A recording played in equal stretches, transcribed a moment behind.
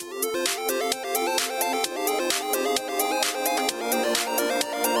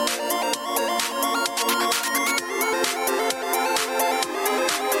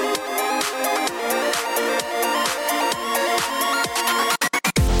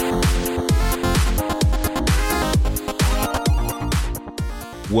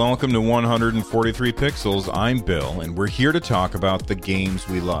Welcome to 143 Pixels. I'm Bill, and we're here to talk about the games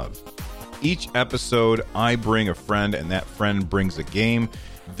we love. Each episode, I bring a friend, and that friend brings a game.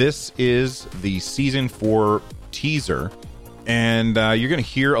 This is the Season 4 teaser, and you're going to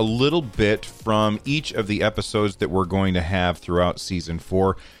hear a little bit from each of the episodes that we're going to have throughout Season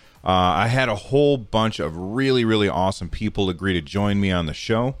 4. I had a whole bunch of really, really awesome people agree to join me on the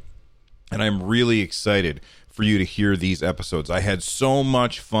show, and I'm really excited for you to hear these episodes. I had so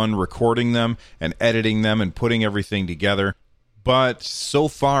much fun recording them and editing them and putting everything together. But so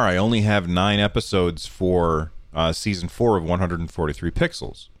far, I only have 9 episodes for Season 4 of 143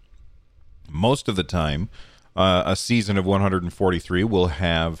 Pixels. Most of the time, a season of 143 will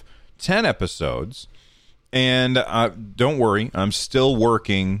have 10 episodes. And don't worry, I'm still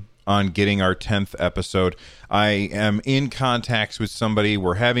working on getting our 10th episode. I am in contacts with somebody.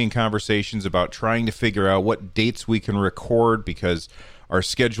 We're having conversations about trying to figure out what dates we can record because our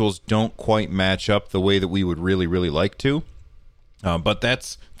schedules don't quite match up the way that we would really, really like to. But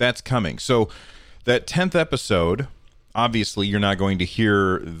that's coming. So that 10th episode, obviously you're not going to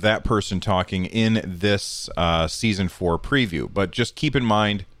hear that person talking in this Season 4 preview. But just keep in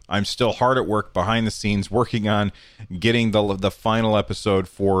mind, I'm still hard at work behind the scenes working on getting the final episode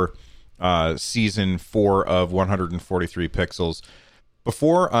for Season 4 of 143 Pixels.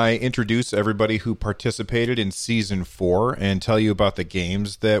 Before I introduce everybody who participated in Season 4 and tell you about the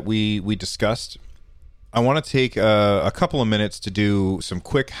games that we discussed, I want to take a couple of minutes to do some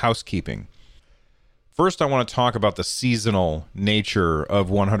quick housekeeping. First, I want to talk about the seasonal nature of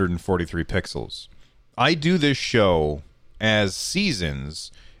 143 Pixels. I do this show as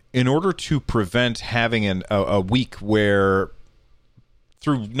seasons in order to prevent having a week where,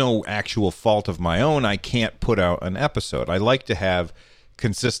 through no actual fault of my own, I can't put out an episode. I like to have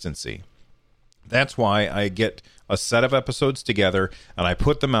consistency. That's why I get a set of episodes together and I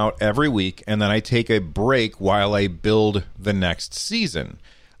put them out every week, and then I take a break while I build the next season.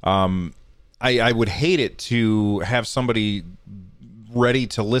 I would hate it to have somebody ready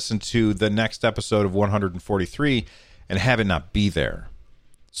to listen to the next episode of 143 and have it not be there.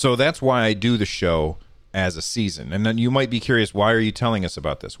 So that's why I do the show as a season. And then you might be curious, why are you telling us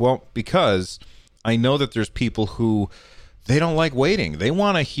about this? Well, because I know that there's people who, they don't like waiting. They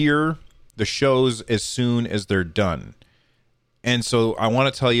want to hear the shows as soon as they're done. And so I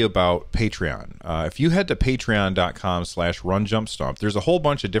want to tell you about Patreon. If you head to patreon.com/runjumpstomp, there's a whole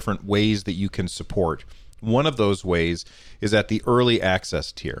bunch of different ways that you can support. One of those ways is at the early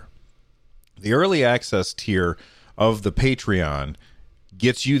access tier. The early access tier of the Patreon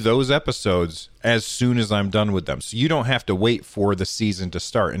gets you those episodes as soon as I'm done with them. So you don't have to wait for the season to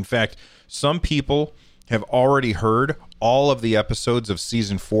start. In fact, some people have already heard all of the episodes of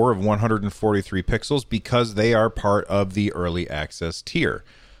Season 4 of 143 Pixels because they are part of the early access tier.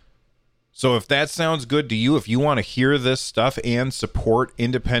 So if that sounds good to you, if you want to hear this stuff and support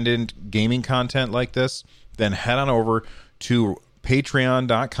independent gaming content like this, then head on over to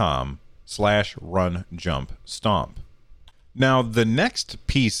patreon.com/runjumpstomp. Now, the next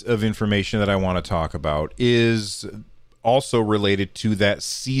piece of information that I want to talk about is also related to that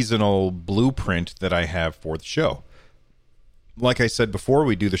seasonal blueprint that I have for the show. Like I said before,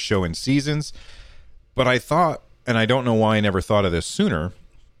 we do the show in seasons, but I thought, and I don't know why I never thought of this sooner,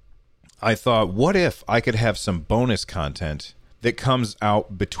 I thought, what if I could have some bonus content that comes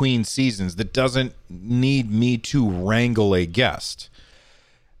out between seasons that doesn't need me to wrangle a guest?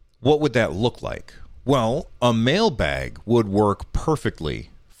 What would that look like? Well, a mailbag would work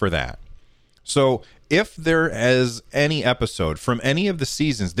perfectly for that. So if there is any episode from any of the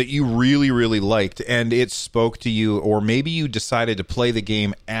seasons that you really, really liked and it spoke to you, or maybe you decided to play the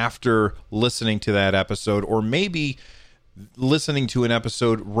game after listening to that episode, or maybe listening to an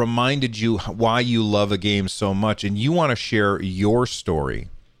episode reminded you why you love a game so much and you want to share your story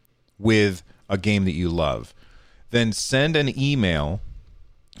with a game that you love, then send an email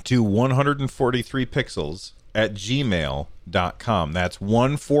to 143pixels@gmail.com. That's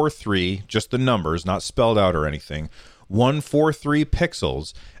 143, just the numbers, not spelled out or anything.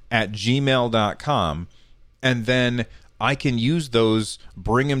 143pixels@gmail.com. And then I can use those,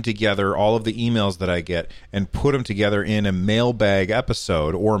 bring them together, all of the emails that I get, and put them together in a mailbag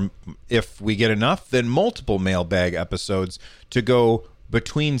episode. Or if we get enough, then multiple mailbag episodes to go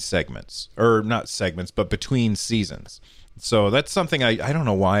between segments. Or not segments, but between seasons. So that's something I don't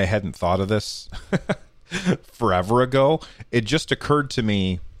know why I hadn't thought of this forever ago. It just occurred to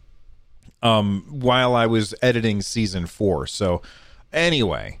me while I was editing Season 4. So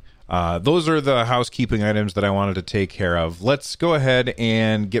anyway, those are the housekeeping items that I wanted to take care of. Let's go ahead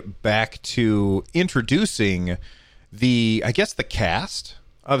and get back to introducing the cast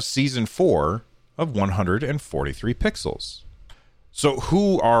of Season 4 of 143 Pixels. So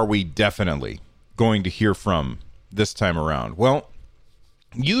who are we definitely going to hear from this time around? Well,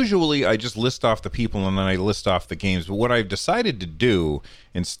 usually I just list off the people and then I list off the games, but what I've decided to do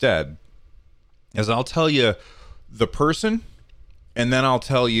instead is I'll tell you the person, and then I'll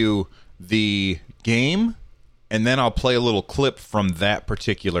tell you the game, and then I'll play a little clip from that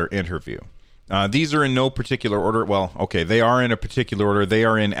particular interview. These are in no particular order. Well, okay, they are in a particular order. They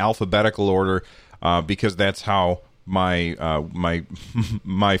are in alphabetical order because that's how my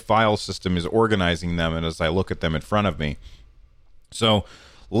my file system is organizing them, and as I look at them in front of me. So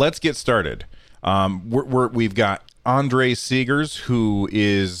let's get started. We've got Andre Segers, who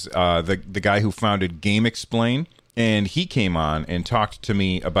is the guy who founded Game Explain, and he came on and talked to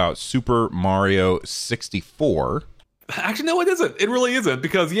me about Super Mario 64. Actually, no, it isn't. It really isn't,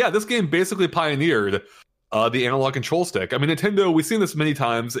 because this game basically pioneered the analog control stick. I mean, Nintendo, we've seen this many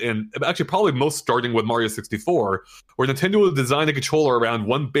times, and actually probably most starting with Mario 64, where Nintendo designed a controller around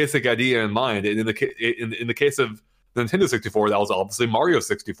one basic idea in mind. And in the case of the Nintendo 64, that was obviously Mario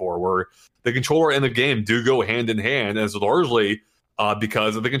 64, where the controller and the game do go hand in hand, as largely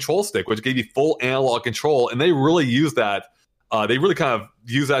because of the control stick, which gave you full analog control. And they really use that. They really kind of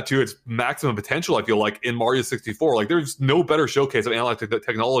use that to its maximum potential, I feel like, in Mario 64. Like, there's no better showcase of analog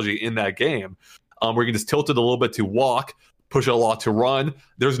technology in that game, where you can just tilt it a little bit to walk, push it a lot to run.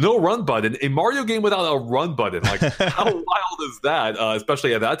 There's no run button. A Mario game without a run button. Like, how wild is that,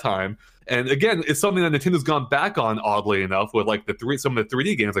 especially at that time? And again, it's something that Nintendo's gone back on, oddly enough, with like some of the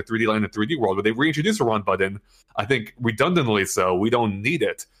 3D games, like 3D Land and 3D World, where they reintroduced a run button, I think redundantly so. We don't need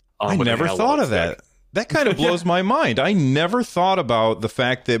it. I never thought of that. That kind of blows my mind. I never thought about the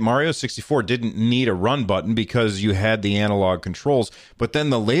fact that Mario 64 didn't need a run button because you had the analog controls, but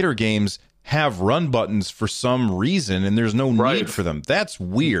then the later games have run buttons for some reason, and there's no need for them. That's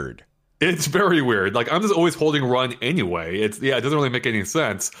weird. It's very weird. Like, I'm just always holding run anyway. It doesn't really make any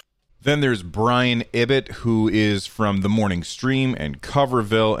sense. Then there's Brian Ibbott, who is from The Morning Stream and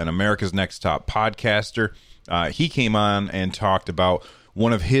Coverville and America's Next Top Podcaster. He came on and talked about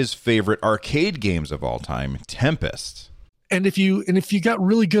one of his favorite arcade games of all time, Tempest. And if you got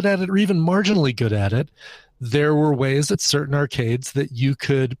really good at it, or even marginally good at it, there were ways at certain arcades that you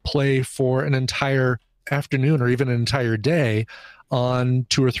could play for an entire afternoon or even an entire day on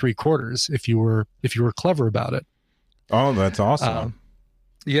 2 or 3 quarters if you were clever about it. Oh, that's awesome.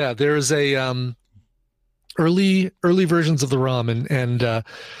 There's a early versions of the ROM, and that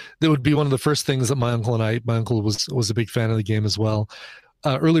would be one of the first things that my uncle was a big fan of the game as well.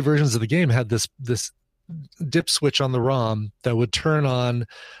 Early versions of the game had this dip switch on the ROM that would turn on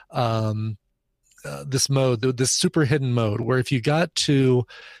this mode, this super hidden mode, where if you got to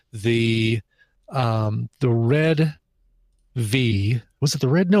the red V, was it the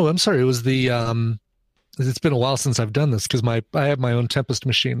red? No, I'm sorry, it was the it's been a while since I've done this because I have my own Tempest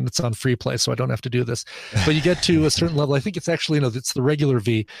machine that's on free play, so I don't have to do this. But you get to a certain level. I think it's actually, it's the regular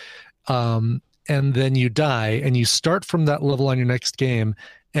V. And then you die, and you start from that level on your next game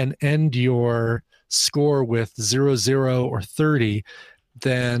and end your score with 0, 0, or 30.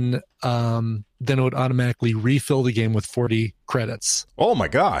 Then it would automatically refill the game with 40 credits. Oh my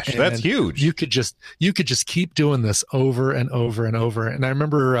gosh, and that's huge. You could just keep doing this over and over and over. And I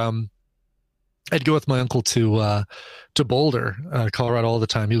remember I'd go with my uncle to Boulder, Colorado all the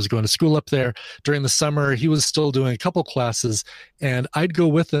time. He was going to school up there. During the summer, he was still doing a couple classes, and I'd go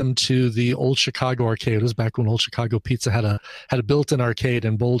with him to the Old Chicago arcade. It was back when Old Chicago Pizza had a built-in arcade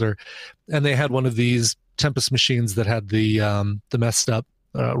in Boulder, and they had one of these Tempest machines that had the messed up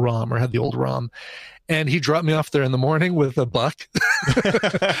ROM, or had the old ROM. And he dropped me off there in the morning with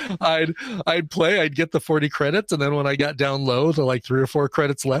 $1. I'd play, I'd get the 40 credits, and then when I got down low to like 3 or 4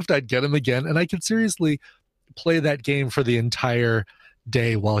 credits left, I'd get him again. And I could seriously play that game for the entire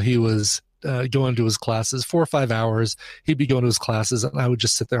day while he was going to his classes. 4 or 5 hours, he'd be going to his classes, and I would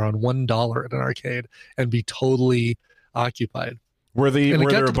just sit there on $1 at an arcade and be totally occupied. Were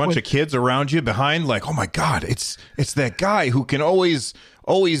there a bunch of kids around you behind, like, oh my God, it's that guy who can always,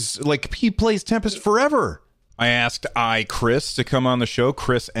 like, he plays Tempest forever? I asked Chris to come on the show,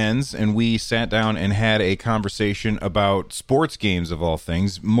 Chris Enns, and we sat down and had a conversation about sports games of all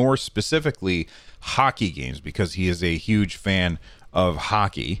things, more specifically hockey games, because he is a huge fan of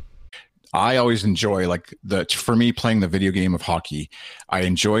hockey. I always enjoy, like, for me, playing the video game of hockey, I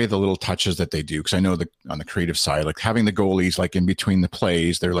enjoy the little touches that they do, because I know on the creative side, like having the goalies, like in between the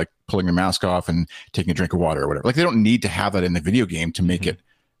plays, they're like pulling their mask off and taking a drink of water or whatever. Like, they don't need to have that in the video game to make it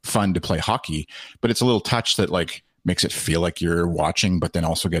fun to play hockey, but it's a little touch that, like, makes it feel like you're watching, but then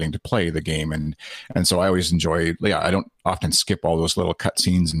also getting to play the game. And so I always enjoy, I don't often skip all those little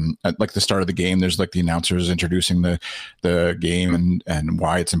cutscenes. And at like the start of the game, there's like the announcers introducing the game and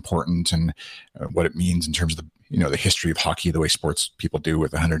why it's important and what it means in terms of the history of hockey, the way sports people do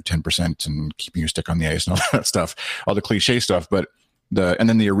with 110% and keeping your stick on the ice and all that stuff, all the cliche stuff. But and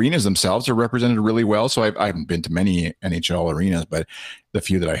then the arenas themselves are represented really well. So I haven't been to many NHL arenas, but the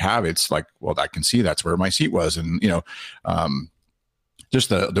few that I have, it's like, well, I can see that's where my seat was. And, just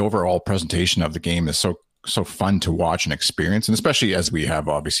the overall presentation of the game is so fun to watch and experience. And especially as we have,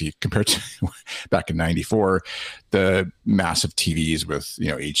 obviously, compared to back in 94, the massive TVs with,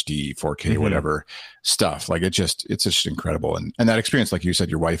 HD, 4K, whatever stuff. Like it's just incredible. And that experience, like you said,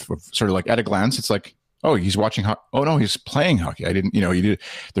 your wife, sort of like at a glance, it's like, oh, he's watching hockey. Oh no, he's playing hockey. I didn't,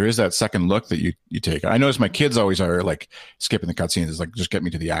 there is that second look that you take. I notice my kids always are like skipping the cutscenes. It's like, just get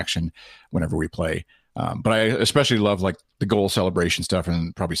me to the action whenever we play. But I especially love like the goal celebration stuff,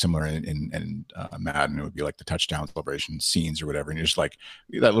 and probably similar in Madden, it would be like the touchdown celebration scenes or whatever. And you're just like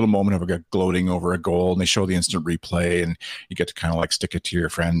that little moment of a guy gloating over a goal, and they show the instant replay, and you get to kind of like stick it to your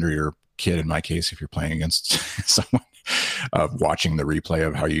friend or your kid, in my case, if you're playing against someone, watching the replay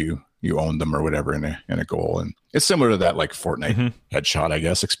of how you owned them or whatever in a goal. And it's similar to that like Fortnite headshot, I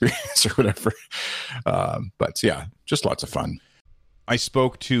guess, experience or whatever. But yeah, just lots of fun. I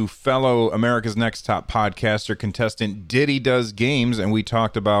spoke to fellow America's Next Top Podcaster contestant Diddy Does Games, and we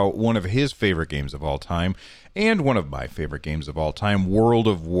talked about one of his favorite games of all time and one of my favorite games of all time, World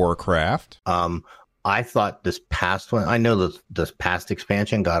of Warcraft. I thought this past one, I know this past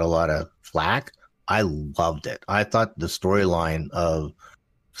expansion got a lot of flack. I loved it. I thought the storyline of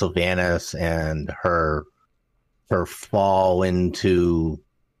Sylvanas and her fall into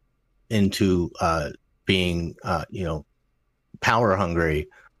being power hungry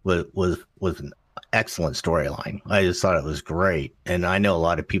was an excellent storyline. I just thought it was great, and I know a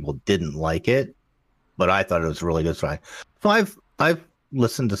lot of people didn't like it, but I thought it was a really good story. So I've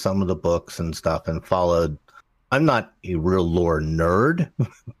listened to some of the books and stuff and followed. I'm not a real lore nerd,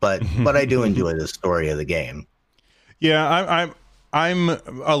 but I do enjoy the story of the game. Yeah, I'm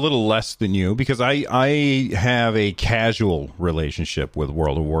a little less than you because I have a casual relationship with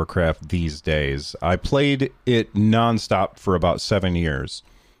World of Warcraft these days. I played it nonstop for about 7 years,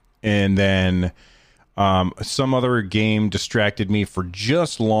 and then some other game distracted me for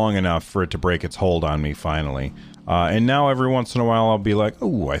just long enough for it to break its hold on me finally. And now every once in a while I'll be like,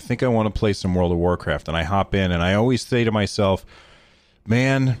 oh, I think I want to play some World of Warcraft, and I hop in, and I always say to myself,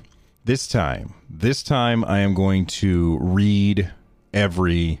 man, this time I am going to read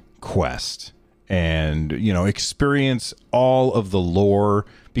every quest and experience all of the lore,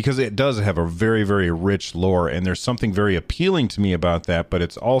 because it does have a very, very rich lore, and there's something very appealing to me about that, but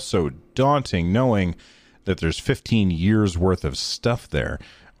it's also daunting knowing that there's 15 years worth of stuff there.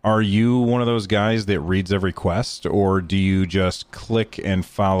 Are you one of those guys that reads every quest, or do you just click and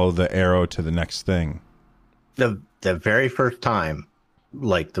follow the arrow to the next thing? The very first time,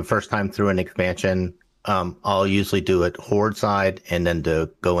 like the first time through an expansion, I'll usually do it Horde side and then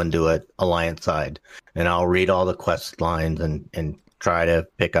go and do it Alliance side. And I'll read all the quest lines and try to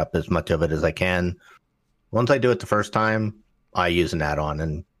pick up as much of it as I can. Once I do it the first time, I use an add-on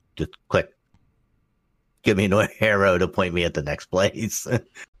and just click, give me an arrow to point me at the next place.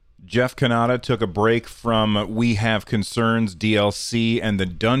 Jeff Kanata took a break from We Have Concerns DLC and the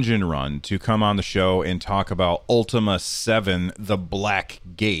Dungeon Run to come on the show and talk about Ultima 7, The Black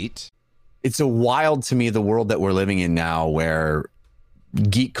Gate. It's a wild to me, the world that we're living in now, where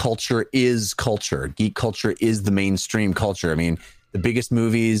geek culture is culture. Geek culture is the mainstream culture. I mean, the biggest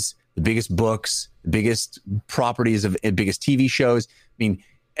movies, the biggest books, the biggest properties of biggest TV shows. I mean,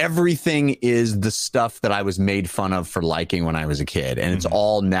 everything is the stuff that I was made fun of for liking when I was a kid. And it's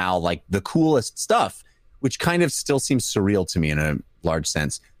all now like the coolest stuff, which kind of still seems surreal to me in a large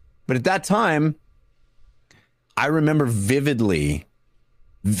sense. But at that time, I remember vividly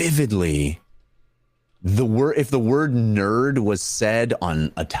if the word nerd was said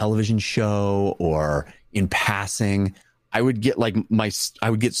on a television show or in passing, I would get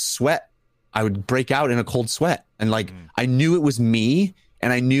sweat. I would break out in a cold sweat. And I knew it was me,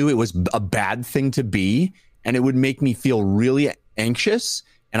 and I knew it was a bad thing to be, and it would make me feel really anxious.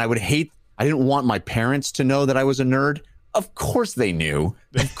 And I didn't want my parents to know that I was a nerd. Of course they knew.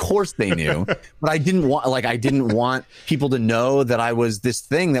 But I didn't want people to know that I was this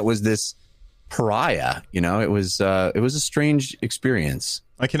thing that was this pariah. It was a strange experience.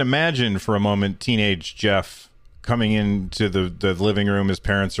 I can imagine for a moment teenage Jeff coming into the living room. His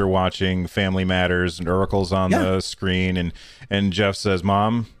parents are watching Family Matters, and Urkel's on the screen, and Jeff says,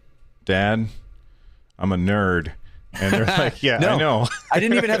 "Mom, Dad, I'm a nerd." And they're like, yeah, No. I know. I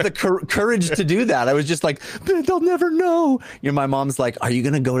didn't even have the courage to do that. I was just like, they'll never know. My mom's like, are you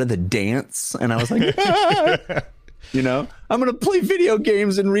going to go to the dance? And I was like, I'm going to play video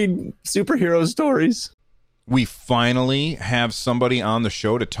games and read superhero stories. We finally have somebody on the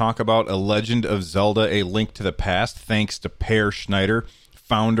show to talk about A Legend of Zelda: A Link to the Past, thanks to Per Schneider,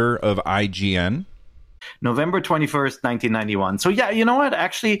 founder of IGN. November 21st, 1991. So yeah, you know what?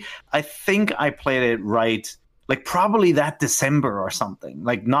 Actually, I think I played it right, like probably that December or something,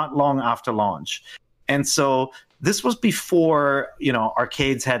 like not long after launch. And so this was before,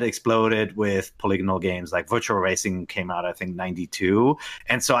 arcades had exploded with polygonal games. Like Virtual Racing came out, I think, 92.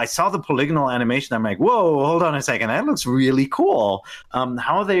 And so I saw the polygonal animation. I'm like, whoa, hold on a second. That looks really cool.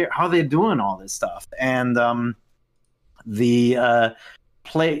 How are they doing all this stuff? And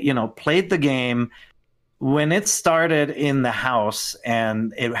played the game. When it started in the house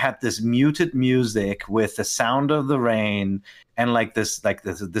and it had this muted music with the sound of the rain and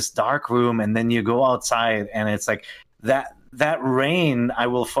this dark room, and then you go outside and it's like that rain, I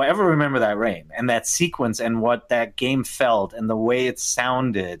will forever remember that rain and that sequence and what that game felt and the way it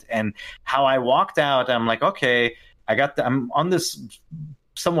sounded and how I walked out. I'm like, okay, I'm on this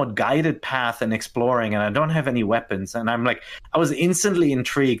somewhat guided path and exploring, and I don't have any weapons, and I was instantly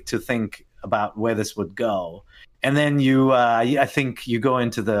intrigued to think about where this would go. And then I think you go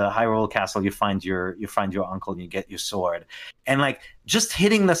into the Hyrule Castle, you find your uncle, and you get your sword, and just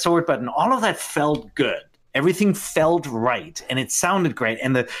hitting the sword button, all of that felt good. Everything felt right, and it sounded great.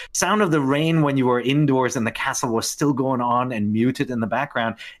 And the sound of the rain when you were indoors and the castle was still going on and muted in the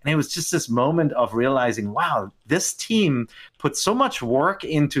background. And it was just this moment of realizing, wow, this team put so much work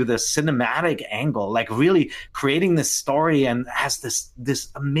into the cinematic angle, really creating this story, and has this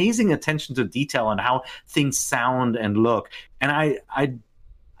amazing attention to detail on how things sound and look. And I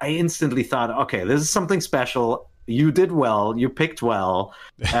instantly thought, okay, this is something special. You did well. You picked well.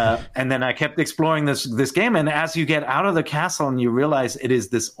 And then I kept exploring this game. And as you get out of the castle and you realize it is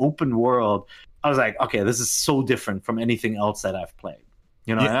this open world, I was like, okay, this is so different from anything else that I've played.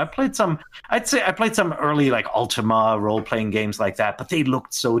 And I played some early Ultima role-playing games like that, but they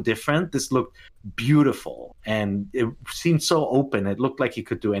looked so different. This looked beautiful, and it seemed so open. It looked like you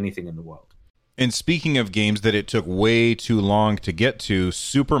could do anything in the world. And speaking of games that it took way too long to get to,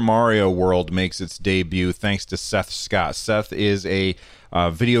 Super Mario World makes its debut thanks to Seth Scott. Seth is a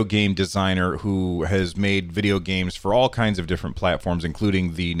video game designer who has made video games for all kinds of different platforms,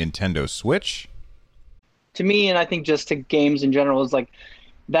 including the Nintendo Switch. To me, and I think just to games in general, is the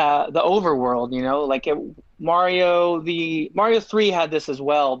overworld, Mario 3 had this as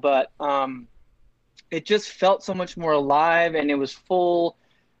well, but it just felt so much more alive, and it was full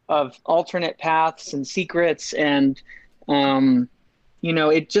of alternate paths and secrets, and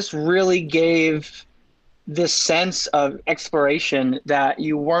it just really gave this sense of exploration that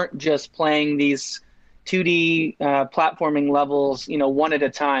you weren't just playing these 2D platforming levels, one at a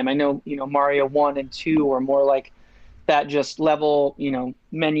time. I know, Mario 1 and 2 were more like that, just level,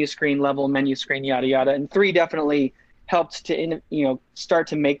 menu screen, yada yada, and 3 definitely helped to start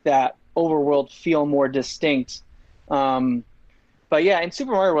to make that overworld feel more distinct. But yeah, in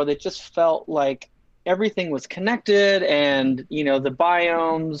Super Mario World, it just felt like everything was connected, and the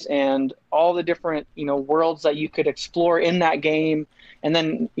biomes and all the different worlds that you could explore in that game, and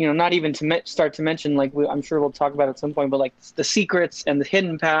then not even to start to mention, I'm sure we'll talk about at some point, but the secrets and the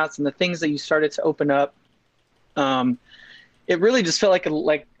hidden paths and the things that you started to open up. It really just felt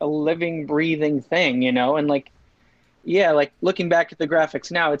like a living, breathing thing, and looking back at the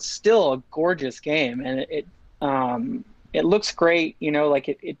graphics now, it's still a gorgeous game, and it looks great,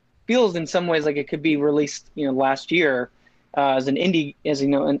 it feels in some ways like it could be released, last year as an indie,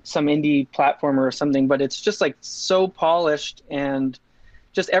 some indie platformer or something, but it's just so polished, and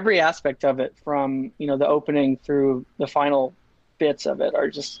just every aspect of it, from, the opening through the final bits of it, are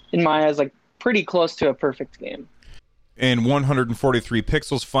just, in my eyes, pretty close to a perfect game. And 143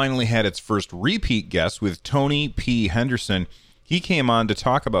 Pixels finally had its first repeat guest with Tony P. Henderson. He came on to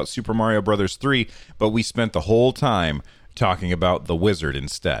talk about Super Mario Bros. 3, but we spent the whole time talking about The Wizard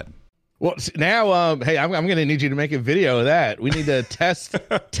instead. Well, now, hey, I'm going to need you to make a video of that. We need to test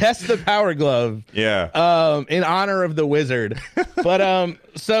the Power Glove. Yeah. In honor of The Wizard. But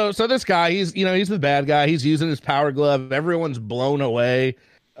so this guy, he's the bad guy. He's using his Power Glove. Everyone's blown away.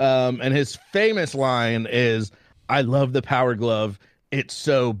 And his famous line is, "I love the Power Glove. It's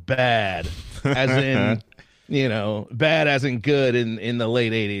so bad," as in, bad as in good in the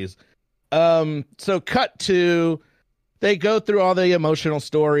late 80s. So cut to, they go through all the emotional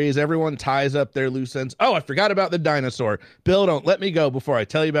stories. Everyone ties up their loose ends. Oh, I forgot about the dinosaur. Bill, don't let me go before I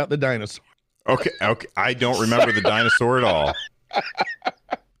tell you about the dinosaur. Okay. I don't remember the dinosaur at all.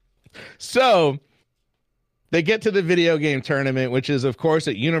 So they get to the video game tournament, which is, of course,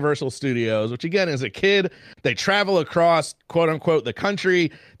 at Universal Studios, which, again, as a kid, they travel across, quote unquote, the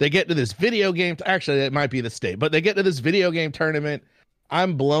country. They get to this video game. Actually, it might be the state, but they get to this video game tournament.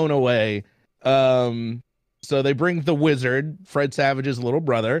 I'm blown away. So they bring the Wizard, Fred Savage's little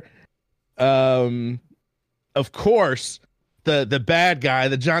brother. Of course, the bad guy,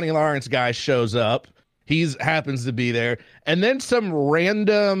 the Johnny Lawrence guy, shows up. He happens to be there. And then some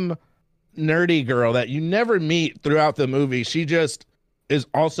random nerdy girl that you never meet throughout the movie. She just is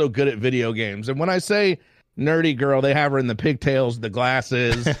also good at video games. And when I say nerdy girl, they have her in the pigtails, the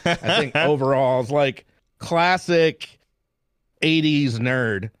glasses, I think overalls, like classic 80s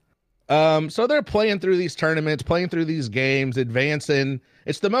nerd. So they're playing through these tournaments, playing through these games, advancing.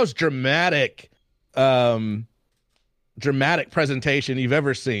 It's the most dramatic presentation you've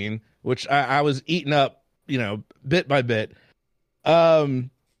ever seen, which I was eating up, bit by bit.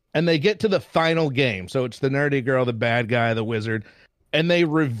 And they get to the final game. So it's the nerdy girl, the bad guy, the wizard, and they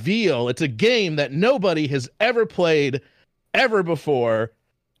reveal it's a game that nobody has ever played ever before,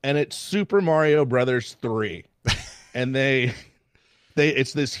 and it's Super Mario Brothers 3. And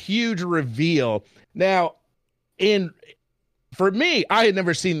it's this huge reveal. Now, for me, I had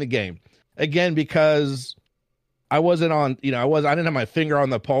never seen the game, again, because I wasn't on, I didn't have my finger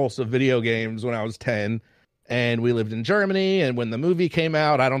on the pulse of video games when I was 10, and we lived in Germany. And when the movie came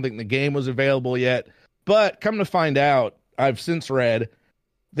out, I don't think the game was available yet. But come to find out, I've since read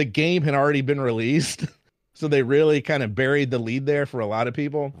the game had already been released. So they really kind of buried the lead there for a lot of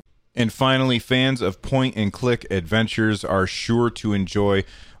people. And finally, fans of point-and-click adventures are sure to enjoy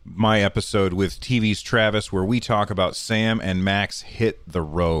my episode with TV's Travis, where we talk about Sam and Max Hit the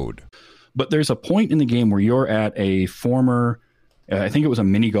Road. But there's a point in the game where you're at a former, I think it was a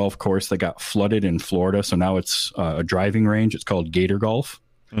mini golf course that got flooded in Florida. So now it's a driving range. It's called Gator Golf.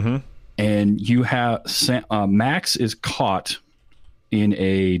 Mm-hmm. And you have Max is caught in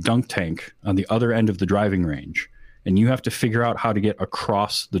a dunk tank on the other end of the driving range. And you have to figure out how to get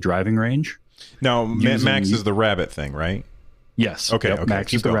across the driving range. Now, Max is the rabbit thing, right? Yes. Okay. Okay.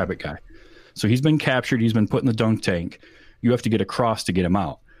 Max is the rabbit guy. So he's been captured. He's been put in the dunk tank. You have to get across to get him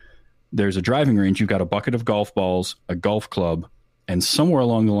out. There's a driving range. You've got a bucket of golf balls, a golf club, and somewhere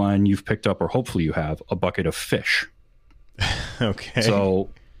along the line you've picked up, or hopefully you have, a bucket of fish. Okay. So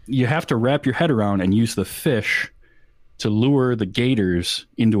you have to wrap your head around and use the fish to lure the gators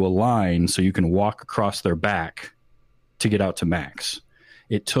into a line so you can walk across their back to get out to Max.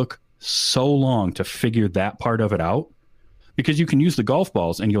 It took so long to figure that part of it out, because you can use the golf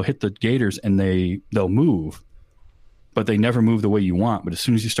balls and you'll hit the gators and they'll move, but they never move the way you want. But as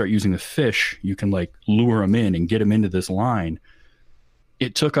soon as you start using the fish, you can like lure them in and get them into this line.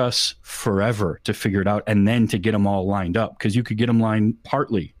 It took us forever to figure it out, and then to get them all lined up, because you could get them lined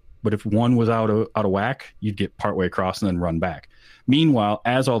partly, but if one was out of whack, you'd get partway across and then run back. Meanwhile,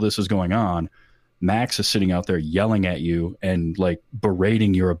 as all this is going on, Max is sitting out there yelling at you and like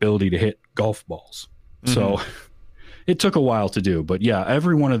berating your ability to hit golf balls. Mm-hmm. So it took a while to do, but yeah,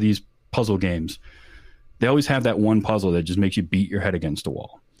 every one of these puzzle games, they always have that one puzzle that just makes you beat your head against a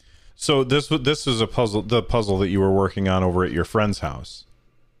wall. So this is the puzzle that you were working on over at your friend's house.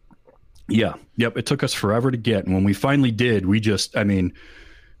 Yeah. Yep. It took us forever to get. And when we finally did, we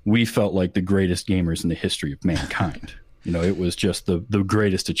felt like the greatest gamers in the history of mankind. It was just the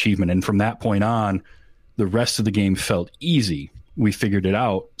greatest achievement. And from that point on, the rest of the game felt easy. We figured it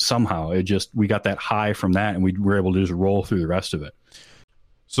out somehow. We got that high from that, and we were able to just roll through the rest of it.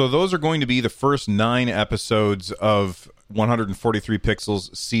 So those are going to be the first 9 episodes of 143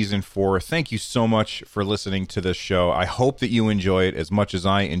 Pixels Season 4. Thank you so much for listening to this show. I hope that you enjoy it as much as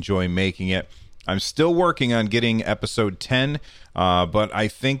I enjoy making it. I'm still working on getting episode 10, but I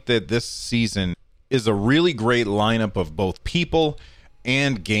think that this season is a really great lineup of both people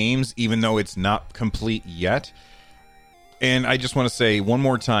and games, even though it's not complete yet. And I just want to say one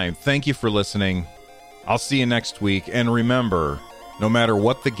more time, thank you for listening. I'll see you next week. And remember, no matter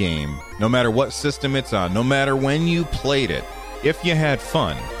what the game, no matter what system it's on, no matter when you played it, if you had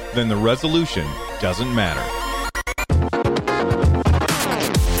fun, then the resolution doesn't matter.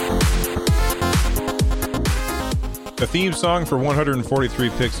 The theme song for 143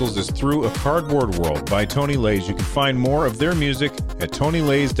 Pixels is Through a Cardboard World by Tony Lays. You can find more of their music at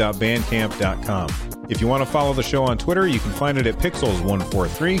tonylays.bandcamp.com. If you want to follow the show on Twitter, you can find it at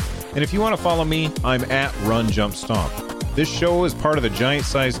Pixels143. And if you want to follow me, I'm at RunJumpStomp. This show is part of the Giant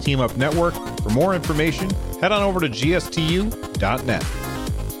Size Team Up Network. For more information, head on over to gstu.net.